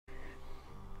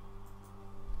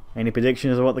Any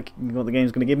predictions of what the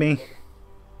game's gonna give me?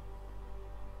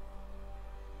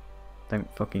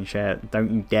 Don't fucking share.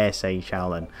 Don't you dare say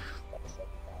Shaolin.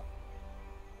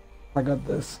 I got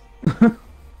this.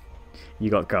 You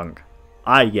got Kunk.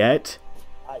 I get.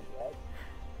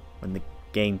 When the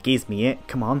game gives me it,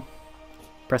 come on.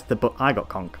 Press the button. I got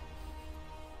Kunk.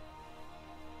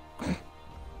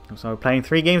 So we're playing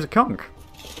 3 games of Kunk.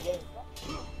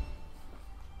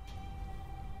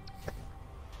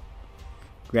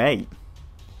 Great.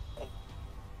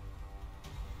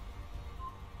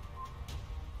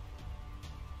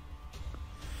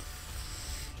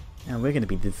 And we're going to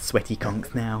be the sweaty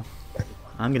conks now.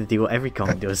 I'm going to do what every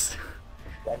conk does.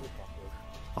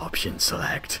 Option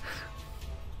select.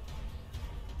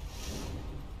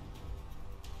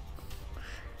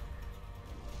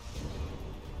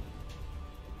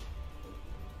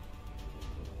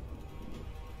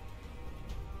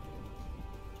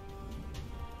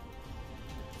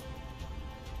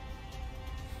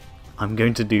 I'm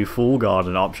going to do full guard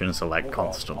and option select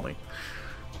constantly.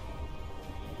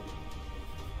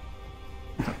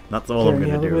 That's all I'm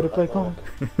going to do. Way to play Kong?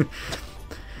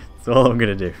 That's all I'm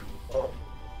going to do.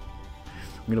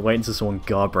 I'm going to wait until someone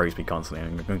guard breaks me constantly.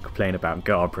 I'm going to complain about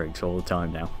guard breaks all the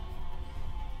time now.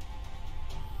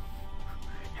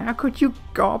 How could you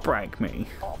guard break me?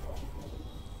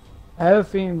 I have a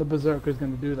feeling the Berserker's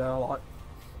going to do that a lot.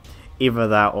 Either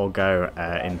that or go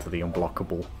into the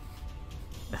unblockable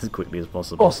as quickly as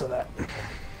possible. Also that.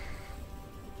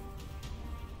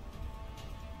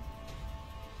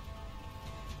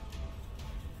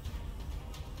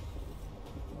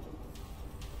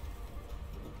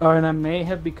 Oh, and I may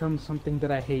have become something that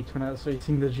I hate when I was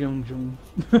facing the Jung.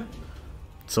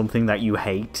 Something that you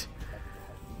hate?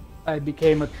 I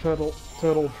became a turtle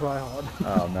tryhard.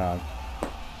 Oh no.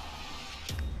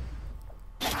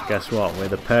 Guess what? We're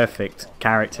the perfect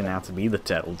character now to be the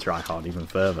turtle tryhard even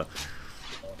further.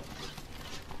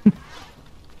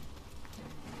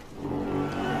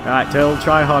 Right, turtle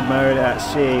tryhard mode at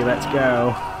C, let's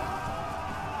go.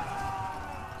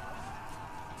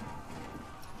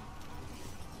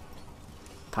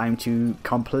 Time to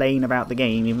complain about the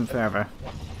game even further.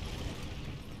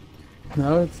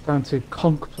 No, it's time to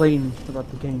complain about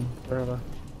the game forever.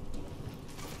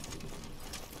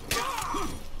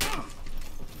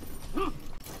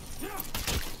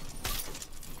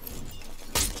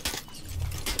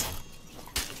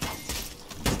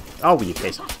 Oh, will you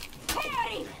piss off?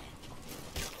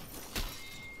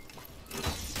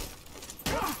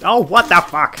 Oh, what the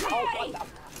fuck?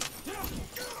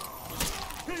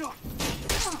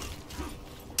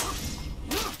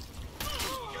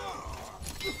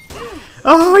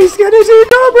 Oh, he's gonna do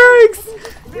guard breaks!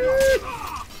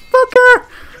 Fucker!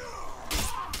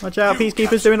 Watch out,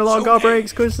 Peacekeeper's doing a lot of guard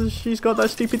breaks because she's got that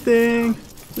stupid thing.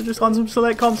 So just on some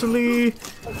select constantly.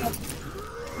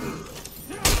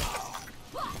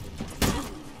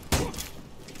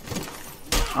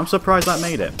 I'm surprised that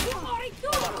made it.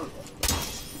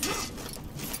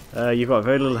 You've got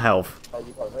very little health.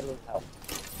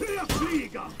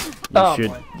 You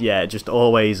should, yeah, just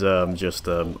always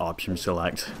option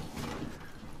select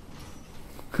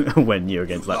when you're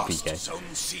against that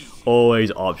PK.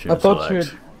 Always option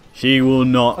select. She will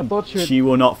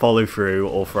not follow through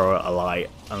or throw a light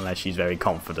unless she's very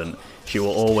confident. She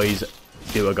will always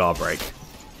do a guard break.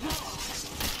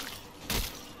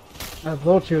 I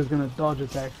thought she was gonna dodge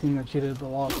attack, seeing that she did the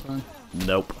last time.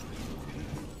 Nope.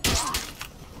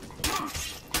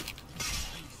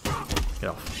 Get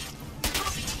off.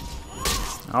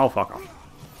 Oh, fuck off.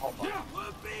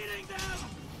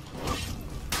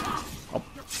 Oh.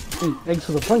 Hey, eggs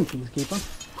for the plane, Peacekeeper.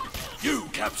 You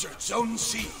captured Zone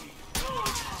C.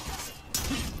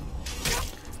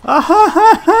 Ah ha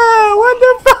ha ha! What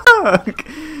the fuck?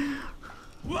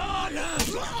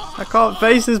 I can't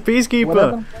face this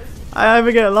Peacekeeper. I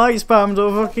either get light spammed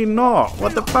or fucking not.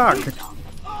 What the fuck?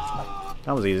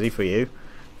 That was easy for you.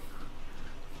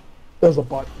 There's a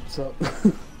bot, so.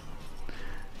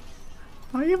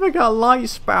 I either got light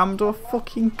spammed or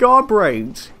fucking guard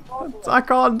breaked. I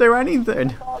can't do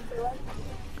anything.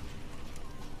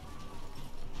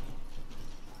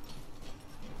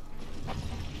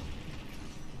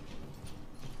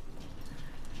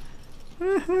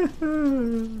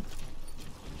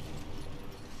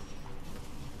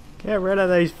 Get rid of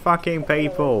these fucking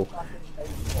people.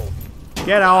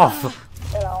 Get off.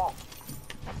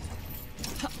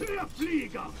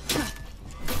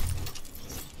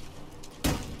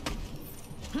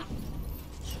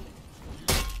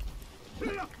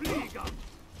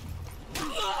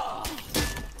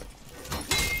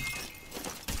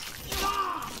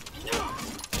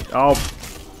 Oh.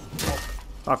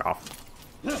 Fuck off.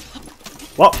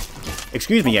 What?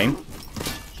 Excuse me, game.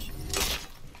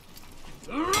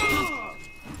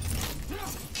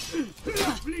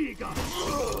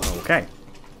 Okay.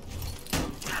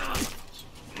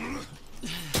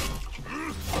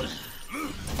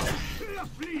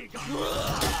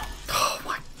 Oh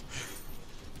my.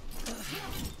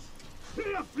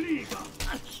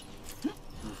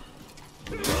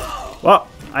 What?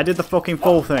 I did the fucking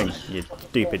full thing, you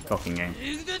stupid fucking game.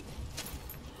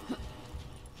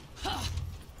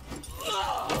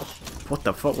 What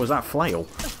the fuck was that flail?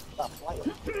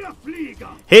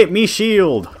 Hit me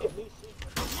shield!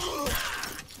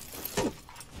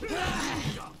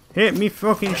 Hit me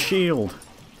fucking shield!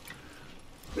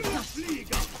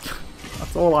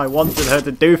 That's all I wanted her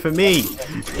to do for me!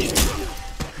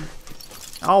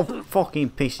 Oh,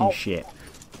 fucking piece of shit.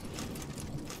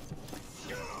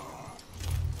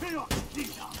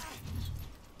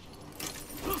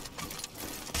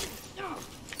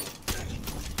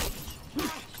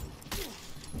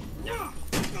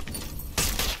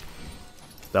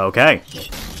 Okay.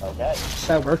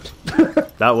 That worked.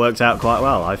 That worked out quite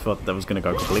well. I thought that was going to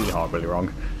go completely horribly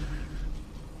wrong.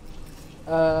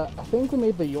 I think we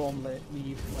made the Yulm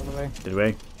leave, by the way. Did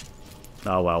we?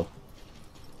 Oh well.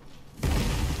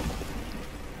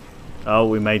 Oh,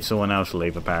 we made someone else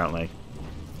leave, apparently.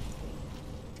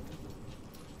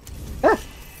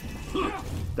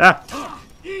 Ah!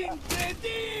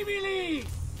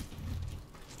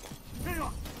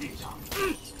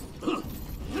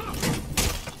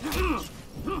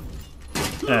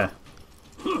 Yeah.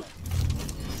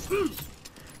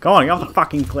 Come on, get off the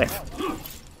fucking cliff.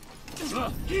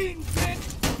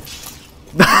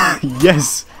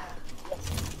 Yes!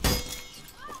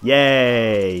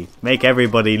 Yay! Make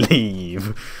everybody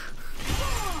leave.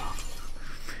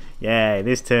 Yay,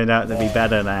 this turned out to be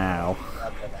better now.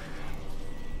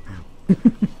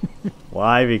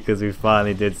 Why? Because we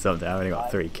finally did something. I only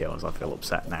got 3 kills. I feel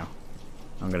upset now.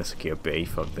 I'm gonna secure B.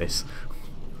 Fuck this.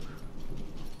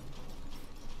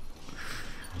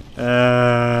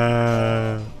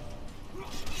 I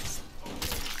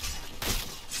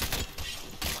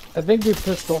think we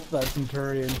pissed off that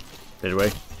Centurion. Did we?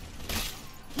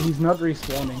 He's not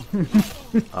respawning.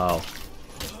 Oh.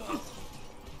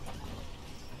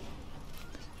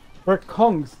 We're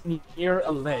Kongs near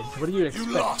a ledge. What do you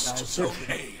expect, guys?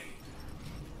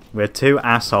 We're 2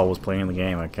 assholes playing the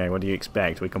game, okay? What do you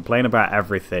expect? We complain about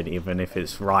everything, even if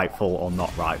it's rightful or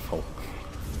not rightful.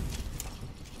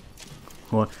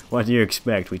 What do you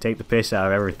expect? We take the piss out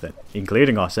of everything,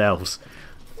 including ourselves.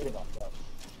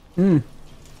 That's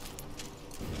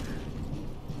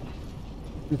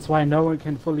why no one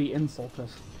can fully insult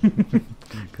us.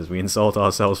 Because we insult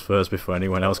ourselves first before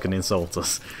anyone else can insult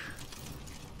us.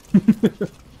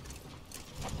 It's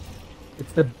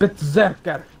the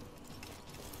Berserker.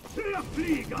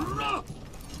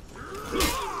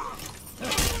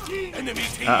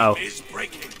 Uh-oh.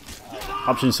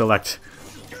 Option select.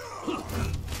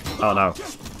 Oh no.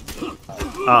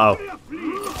 Uh-oh.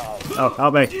 Oh,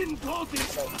 help me.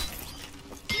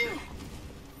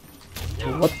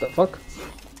 What the fuck?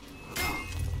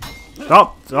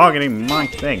 Stop targeting my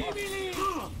thing.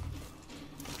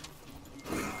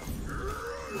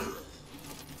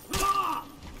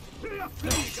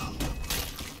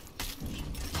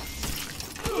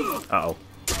 Uh-oh.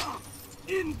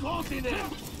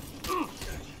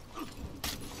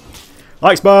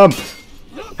 Light bomb!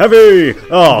 Heavy!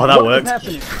 Oh, that worked.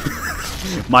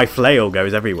 My flail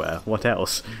goes everywhere. What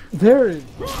else? There is.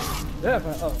 Yeah,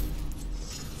 but, oh.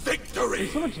 Victory!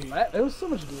 There was so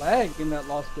much lag in that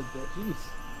last bit there. Jeez.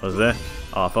 Was there?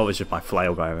 Oh, I thought it was just my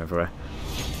flail going everywhere.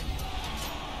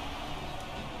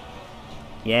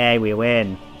 Yay, we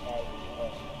win.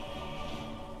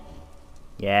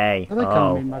 Yay. I like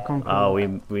how I made my oh,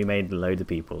 we made a load of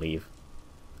people leave.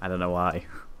 I don't know why.